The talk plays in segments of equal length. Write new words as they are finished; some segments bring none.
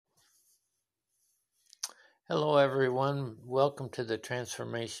Hello, everyone. Welcome to the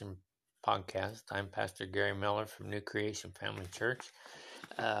Transformation Podcast. I'm Pastor Gary Miller from New Creation Family Church.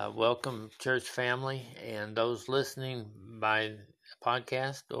 Welcome, church family, and those listening by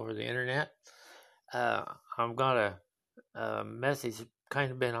podcast over the internet. I've got a message kind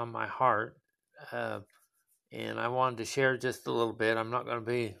of been on my heart, and I wanted to share just a little bit. I'm not going to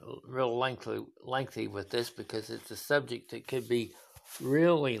be real lengthy with this because it's a subject that could be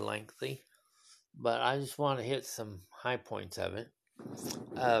really lengthy, but I just want to hit some high points of it.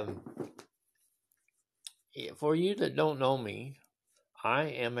 For you that don't know me, I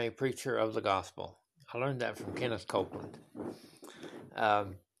am a preacher of the gospel. I learned that from Kenneth Copeland.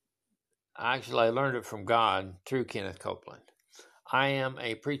 Actually, I learned it from God through Kenneth Copeland. I am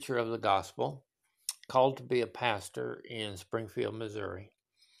a preacher of the gospel, called to be a pastor in Springfield, Missouri.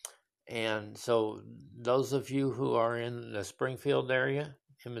 And so those of you who are in the Springfield area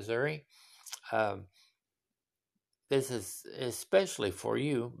in Missouri, this is especially for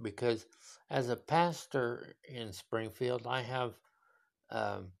you because as a pastor in Springfield, I have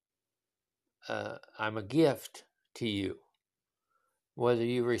I'm a gift to you. Whether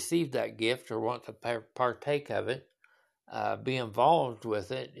you receive that gift or want to partake of it, be involved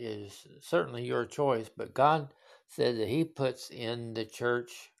with it is certainly your choice. But God said that He puts in the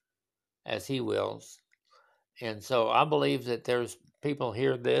church as He wills. And so I believe that there's people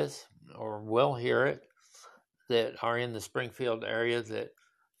hear this or will hear it that are in the Springfield area that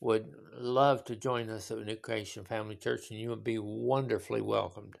would love to join us at New Creation Family Church, and you would be wonderfully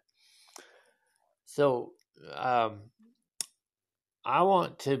welcomed. So I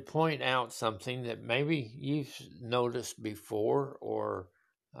want to point out something that maybe you've noticed before, or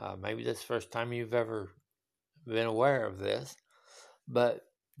maybe this is the first time you've ever been aware of this, but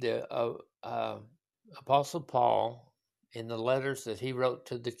the Apostle Paul, in the letters that he wrote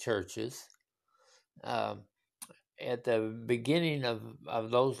to the churches, at the beginning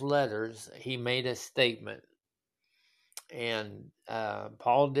of those letters, he made a statement. And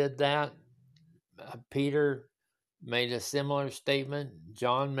Paul did that. Peter made a similar statement.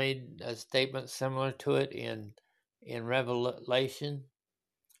 John made a statement similar to it in Revelations.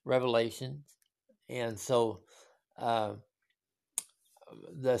 And so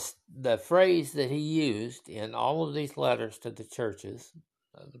the phrase that he used in all of these letters to the churches,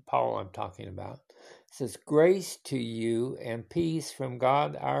 Paul I'm talking about, says, "Grace to you and peace from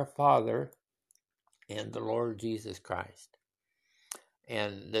God our Father and the Lord Jesus Christ."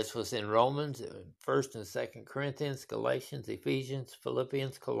 And this was in Romans, 1st and 2nd Corinthians, Galatians, Ephesians,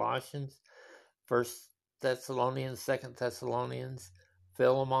 Philippians, Colossians, 1st Thessalonians, 2nd Thessalonians,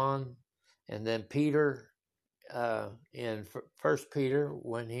 Philemon, and then Peter in 1st Peter,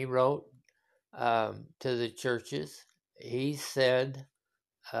 when he wrote to the churches, he said,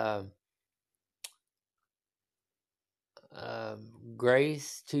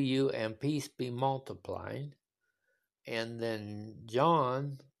 grace to you and peace be multiplied. And then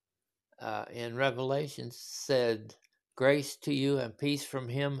John in Revelation said, grace to you and peace from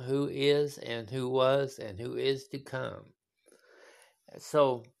him who is and who was and who is to come.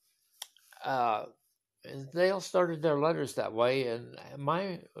 So they all started their letters that way, and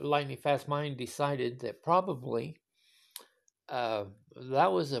my lightning fast mind decided that probably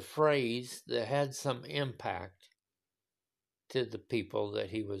that was a phrase that had some impact to the people that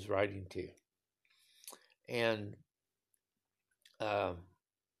he was writing to. And I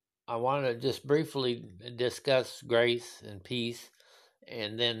want to just briefly discuss grace and peace,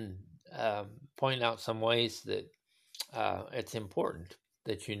 and then point out some ways that it's important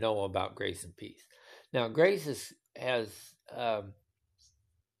that you know about grace and peace. Now, grace has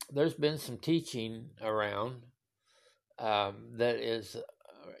there's been some teaching around that is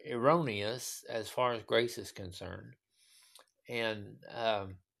erroneous as far as grace is concerned, and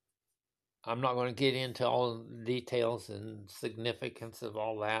I'm not going to get into all the details and significance of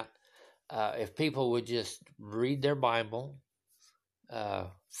all that. If people would just read their Bible,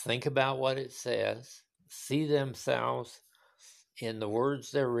 think about what it says, see themselves in the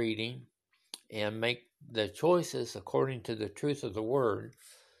words they're reading, and make the choices according to the truth of the Word,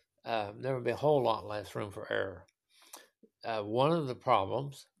 there would be a whole lot less room for error. One of the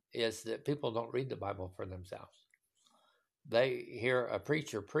problems is that people don't read the Bible for themselves. They hear a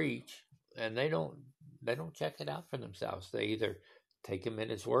preacher preach, and they don't check it out for themselves. They either take him at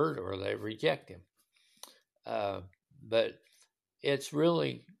his word or they reject him. But it's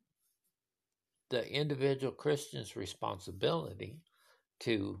really the individual Christian's responsibility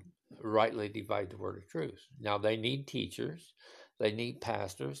to rightly divide the word of truth. Now, they need teachers, they need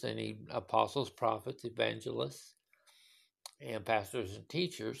pastors, they need apostles, prophets, evangelists, and pastors and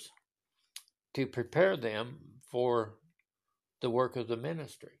teachers to prepare them for the work of the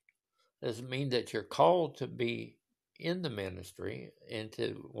ministry. Doesn't mean that you're called to be in the ministry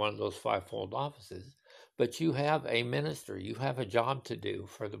into one of those fivefold offices, but you have a ministry, you have a job to do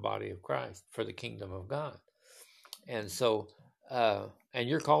for the body of Christ, for the kingdom of God. And so, and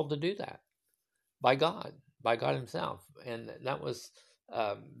you're called to do that by God Himself. And that was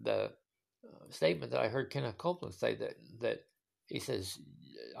the statement that I heard Kenneth Copeland say, that he says,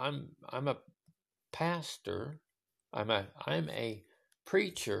 I'm a pastor, I'm a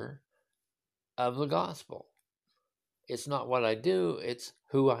preacher of the gospel. It's not what I do, it's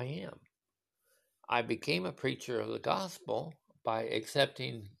who I am. I became a preacher of the gospel by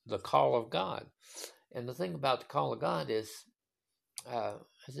accepting the call of God. And the thing about the call of God is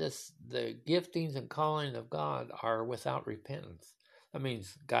just the giftings and calling of God are without repentance. That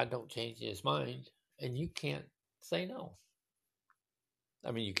means God don't change his mind, and you can't say no.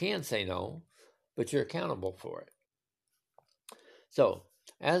 I mean, you can say no, but you're accountable for it. So,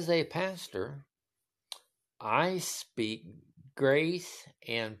 as a pastor, I speak grace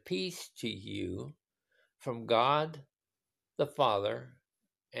and peace to you from God the Father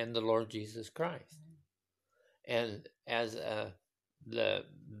and the Lord Jesus Christ. And as the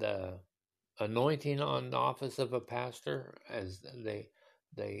anointing on the office of a pastor, as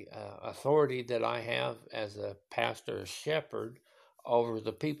the authority that I have as a pastor shepherd over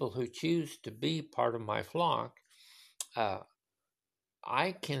the people who choose to be part of my flock,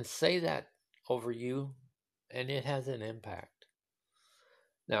 I can say that over you, and it has an impact.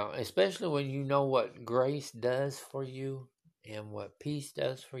 Now, especially when you know what grace does for you and what peace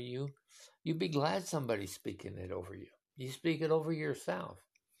does for you, you'd be glad somebody's speaking it over you. You speak it over yourself.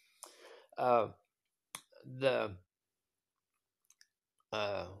 The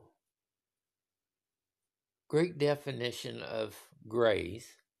Greek definition of grace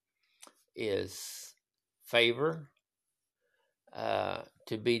is favor,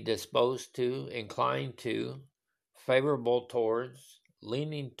 to be disposed to, inclined to, favorable towards,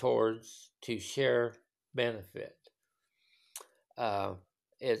 leaning towards, to share benefit.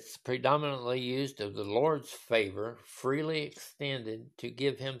 It's predominantly used of the Lord's favor, freely extended to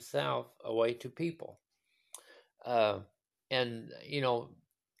give himself away to people. And,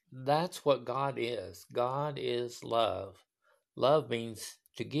 that's what God is. God is love. Love means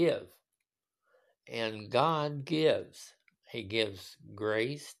to give. And God gives. He gives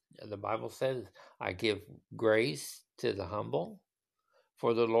grace. The Bible says, I give grace to the humble.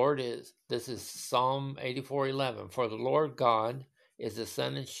 For the Lord is, this is Psalm 84:11. For the Lord God is the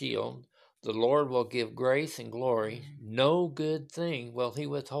sun and shield. The Lord will give grace and glory. No good thing will he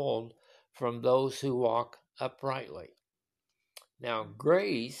withhold from those who walk uprightly. Now,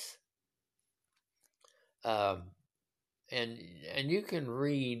 grace, and you can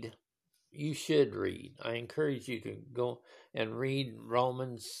read, you should read. I encourage you to go and read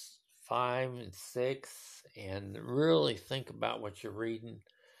Romans 5 and 6 and really think about what you're reading.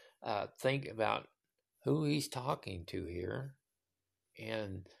 Think about who he's talking to here.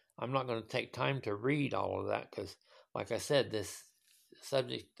 And I'm not going to take time to read all of that because, like I said, this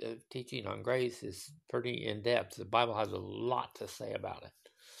subject of teaching on grace is pretty in-depth. The Bible has a lot to say about it.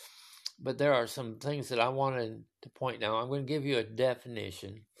 But there are some things that I wanted to point out. I'm going to give you a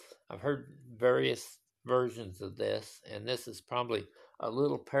definition. I've heard various versions of this, and this is probably a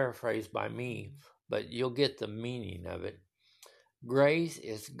little paraphrased by me, but you'll get the meaning of it. Grace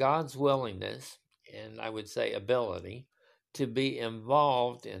is God's willingness, and I would say ability, to be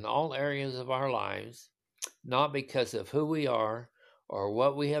involved in all areas of our lives, not because of who we are or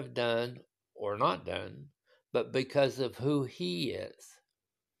what we have done or not done, but because of who he is.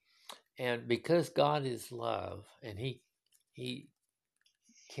 And because God is love, and he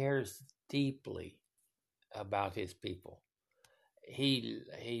cares deeply about his people. He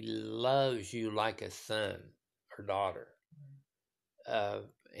loves you like a son or daughter.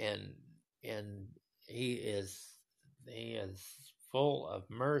 And he is full of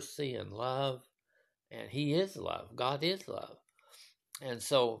mercy and love, and he is love. God is love. And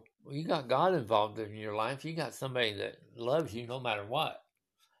so you got God involved in your life. You got somebody that loves you no matter what.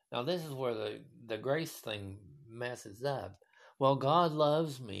 Now this is where the grace thing messes up. Well, God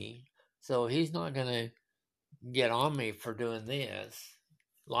loves me, so he's not going to get on me for doing this.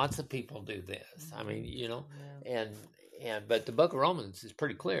 Lots of people do this. I mean, but the book of Romans is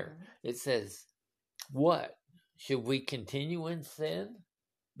pretty clear. It says, what? Should we continue in sin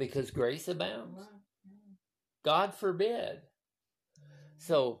because grace abounds? God forbid.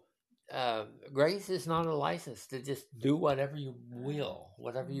 So grace is not a license to just do whatever you will,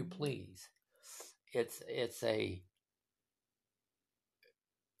 whatever you please. It's a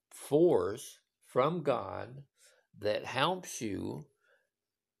force from God that helps you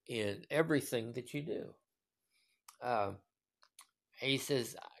in everything that you do. He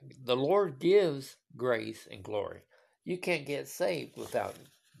says, the Lord gives grace and glory. You can't get saved without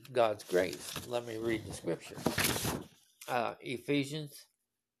God's grace. Let me read the scripture. Ephesians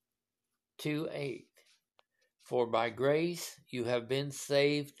 2:8. For by grace you have been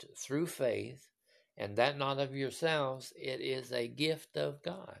saved through faith, and that not of yourselves, it is a gift of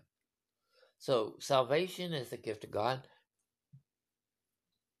God. So salvation is a gift of God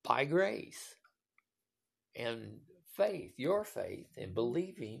by grace. And faith, your faith in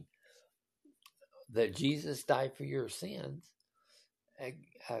believing that Jesus died for your sins,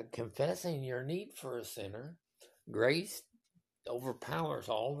 confessing your need for a sinner, grace overpowers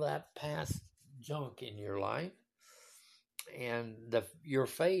all that past junk in your life, and your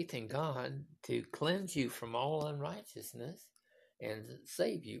faith in God to cleanse you from all unrighteousness and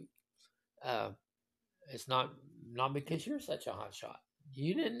save you. It's not because you're such a hot shot.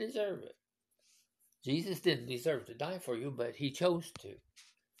 You didn't deserve it. Jesus didn't deserve to die for you, but he chose to.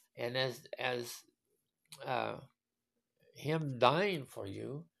 And as him dying for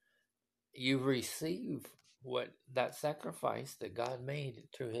you, you receive what that sacrifice that God made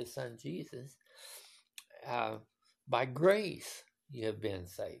through his son Jesus. By grace you have been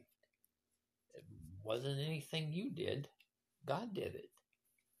saved. It wasn't anything you did. God did it.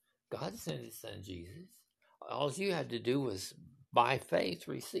 God sent his son Jesus. All you had to do was by faith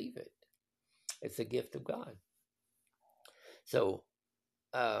receive it. It's a gift of God. So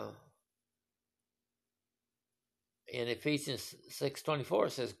in Ephesians 6:24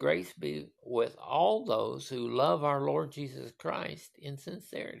 it says, grace be with all those who love our Lord Jesus Christ in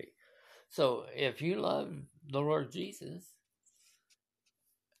sincerity. So if you love the Lord Jesus,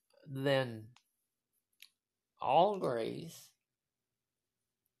 then all grace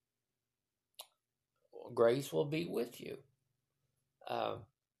will be with you. Let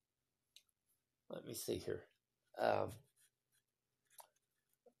me see here.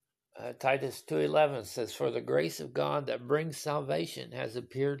 Titus 2:11 says, for the grace of God that brings salvation has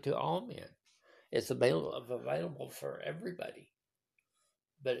appeared to all men. It's available for everybody.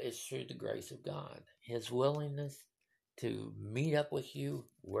 But it's through the grace of God. His willingness to meet up with you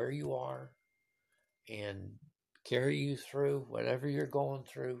where you are and carry you through whatever you're going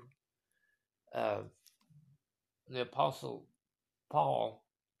through. The Apostle Paul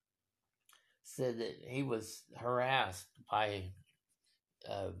said that he was harassed by,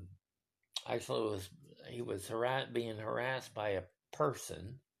 he was being harassed by a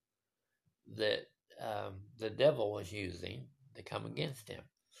person that the devil was using to come against him.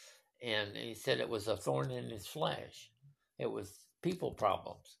 And he said it was a thorn in his flesh. It was people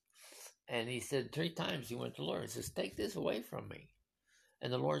problems. And he said 3 times he went to the Lord and says, take this away from me.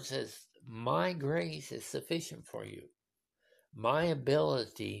 And the Lord says, my grace is sufficient for you. My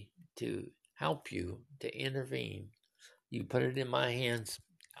ability to help you, to intervene, you put it in my hands,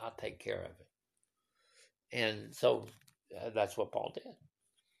 I'll take care of it. And so that's what Paul did.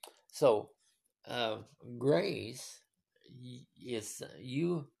 So grace is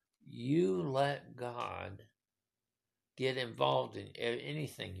you let God get involved in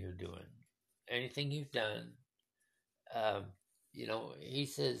anything you're doing, anything you've done. He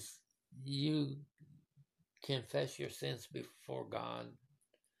says you confess your sins before God,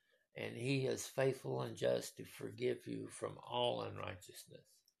 and he is faithful and just to forgive you from all unrighteousness.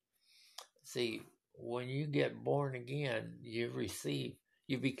 See, when you get born again, you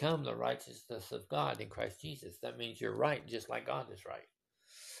become the righteousness of God in Christ Jesus. That means you're right, just like God is right.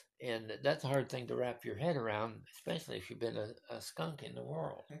 And that's a hard thing to wrap your head around, especially if you've been a skunk in the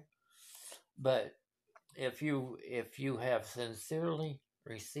world. But if you have sincerely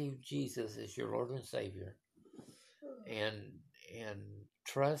received Jesus as your Lord and Savior, and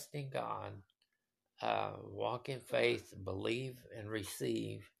trust in God, walk in faith, believe and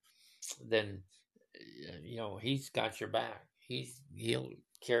receive, then he's got your back. He'll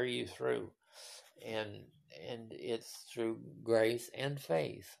carry you through, and it's through grace and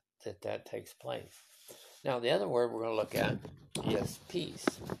faith that takes place. Now, the other word we're going to look at is peace,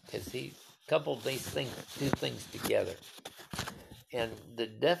 because he coupled these two things together. And the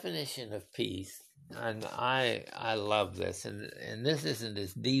definition of peace, and I love this, and this isn't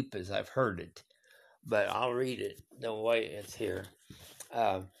as deep as I've heard it, but I'll read it the way it's here.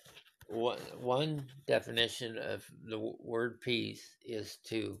 One definition of the word peace is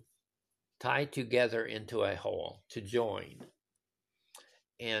to tie together into a whole, to join.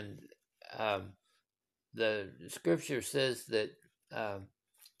 And the scripture says that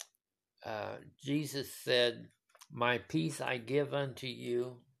Jesus said, my peace I give unto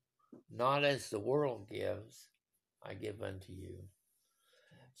you, not as the world gives, I give unto you.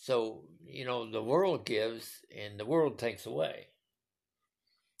 So, the world gives and the world takes away.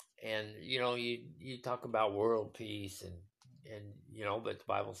 And, you talk about world peace and, but the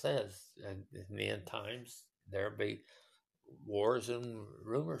Bible says in the end times, there'll be wars and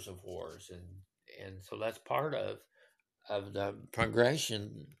rumors of wars. And so that's part of the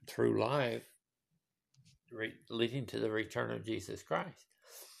progression through life leading to the return of Jesus Christ.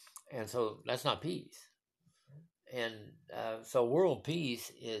 And so that's not peace. And so world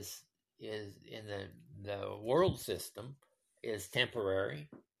peace is in the world system is temporary.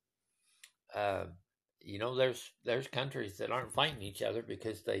 There's countries that aren't fighting each other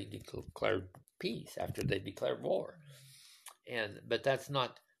because they declared peace after they declared war. But that's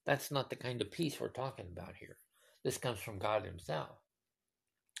not the kind of peace we're talking about here. This comes from God Himself,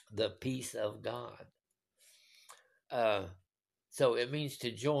 the peace of God. So it means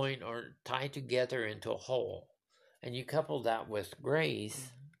to join or tie together into a whole. And you couple that with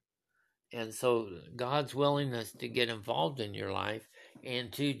grace. And so God's willingness to get involved in your life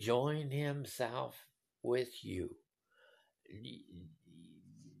and to join Himself with you.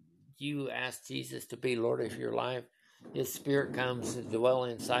 You ask Jesus to be Lord of your life. His Spirit comes to dwell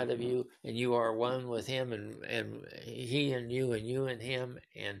inside of you, and you are one with Him, and He and you and Him,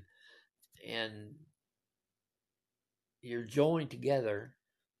 and you're joined together.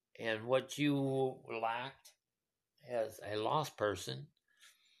 And what you lacked as a lost person,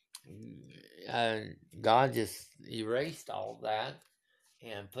 God just erased all that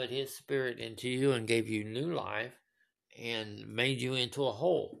and put His Spirit into you and gave you new life and made you into a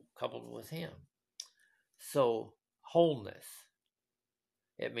whole, coupled with Him. So, wholeness.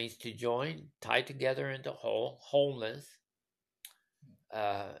 It means to join, tie together into wholeness.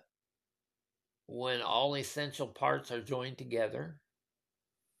 When all essential parts are joined together.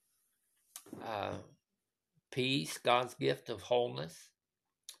 Peace, God's gift of wholeness.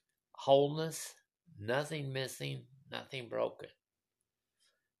 Wholeness, nothing missing, nothing broken.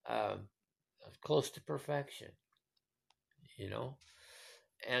 Close to perfection,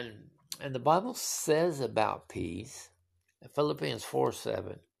 And the Bible says about peace, Philippians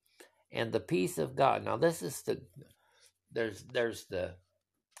 4:7, and the peace of God. Now this is there's the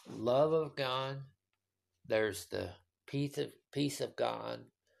love of God, there's the peace of God,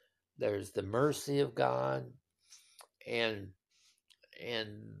 there's the mercy of God, and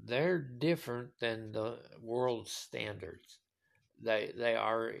they're different than the world's standards. They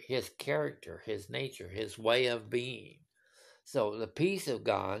are His character, His nature, His way of being. So the peace of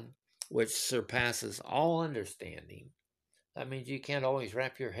God, which surpasses all understanding, that means you can't always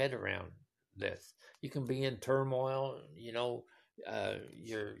wrap your head around this. You can be in turmoil, your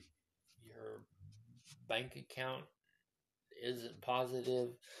bank account isn't positive,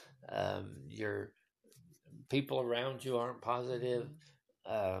 your people around you aren't positive,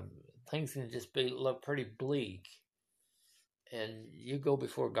 things can just look pretty bleak. And you go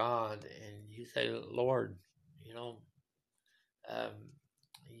before God and you say, Lord,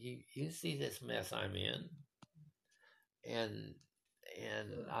 you see this mess I'm in, and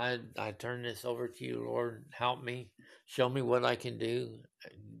I turn this over to you, Lord. Help me, show me what I can do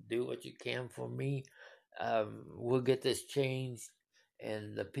what you can for me. We'll get this changed,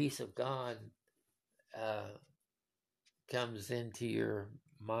 and the peace of God comes into your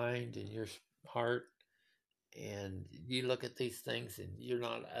mind and your heart, and you look at these things and you're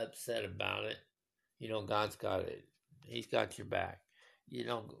not upset about it. God's got it. He's got your back.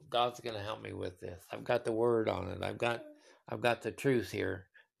 God's going to help me with this. I've got the word on it. I've got the truth here.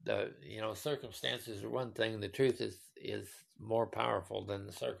 The circumstances are one thing. The truth is more powerful than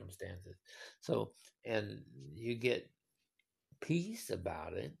the circumstances. So, and you get peace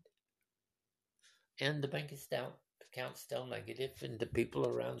about it, and the bank account's still negative, and the people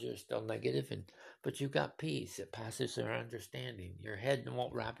around you are still negative, but you've got peace. It passes their understanding. Your head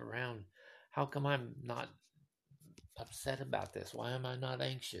won't wrap around. How come I'm not upset about this? Why am I not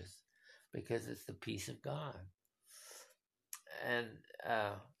anxious? Because it's the peace of God. And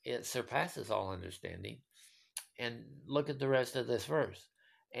it surpasses all understanding. And look at the rest of this verse.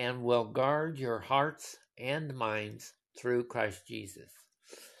 And will guard your hearts and minds through Christ Jesus.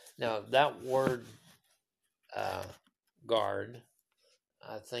 Now, that word guard,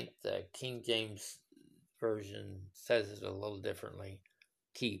 I think the King James Version says it a little differently.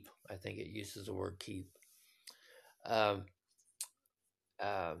 Keep. I think it uses the word keep. But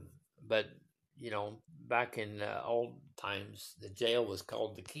back in old times, the jail was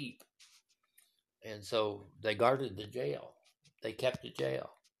called the keep, and so they guarded the jail. They kept the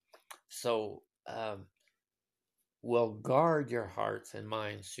jail. So will guard your hearts and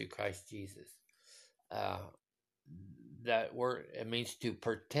minds through Christ Jesus. Uh, that word, it means to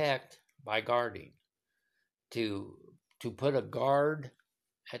protect by guarding, to put a guard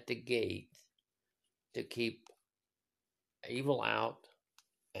at the gate to keep evil out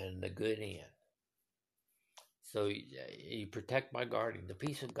and the good in. So you protect by guarding. The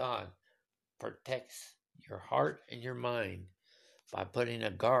peace of God protects your heart and your mind by putting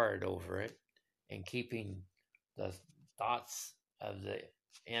a guard over it and keeping the thoughts of the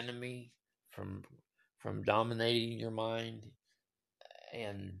enemy from dominating your mind,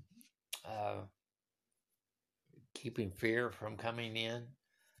 and keeping fear from coming in.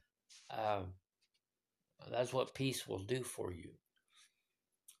 That's what peace will do for you.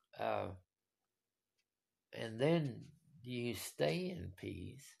 And then you stay in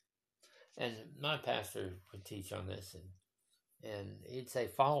peace. And my pastor would teach on this, and he'd say,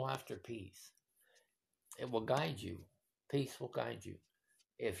 follow after peace. It will guide you. Peace will guide you.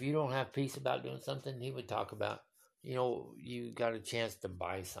 If you don't have peace about doing something, he would talk about, you got a chance to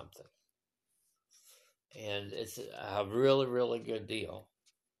buy something. And it's a really, really good deal.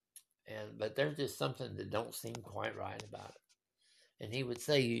 But there's just something that don't seem quite right about it. And he would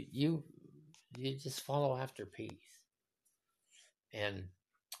say, you just follow after peace. And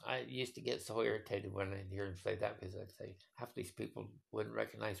I used to get so irritated when I'd hear him say that, because I'd say half these people wouldn't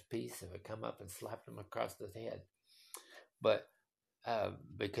recognize peace if I come up and slapped them across the head. But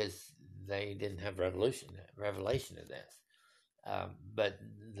because they didn't have revelation of this. But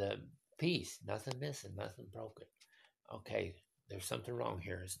the peace, nothing missing, nothing broken. Okay, there's something wrong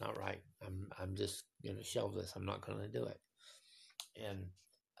here. It's not right. I'm just going to shelve this. I'm not going to do it. And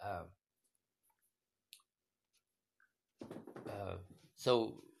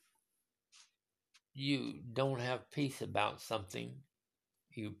so you don't have peace about something.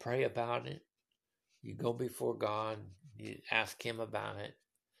 You pray about it. You go before God. You ask Him about it.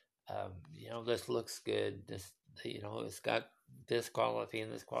 This looks good. This, it's got this quality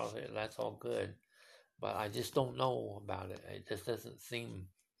and this quality. That's all good. But I just don't know about it. It just doesn't seem.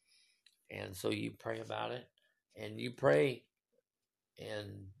 And so you pray about it. And you pray,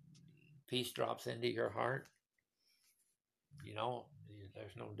 and peace drops into your heart.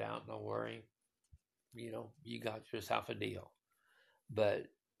 There's no doubt, no worry. You got yourself a deal. But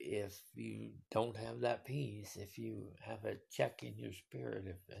if you don't have that peace, if you have a check in your spirit,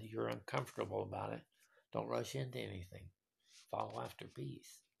 if you're uncomfortable about it, don't rush into anything. Follow after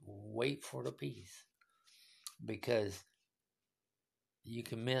peace. Wait for the peace. Because you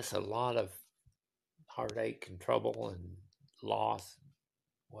can miss a lot of heartache and trouble and loss,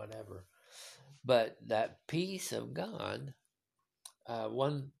 whatever. But that peace of God,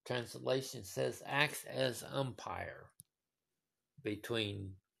 one translation says, acts as umpire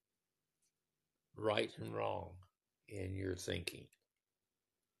between right and wrong in your thinking.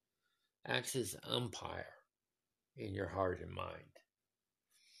 Acts as umpire in your heart and mind.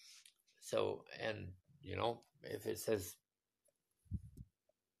 So, and if it says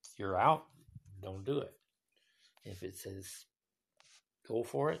you're out, don't do it. If it says go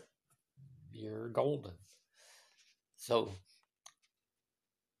for it, you're golden. So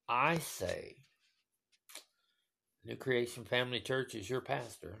I say, New Creation Family Church is your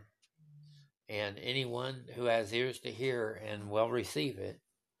pastor, and anyone who has ears to hear and will receive it,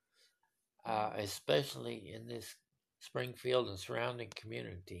 especially in this Springfield and surrounding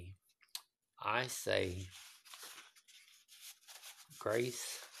community, I say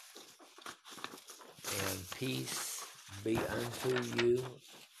grace and peace be unto you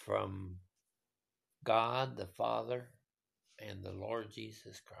from God the Father and the Lord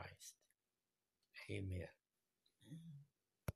Jesus Christ. Amen.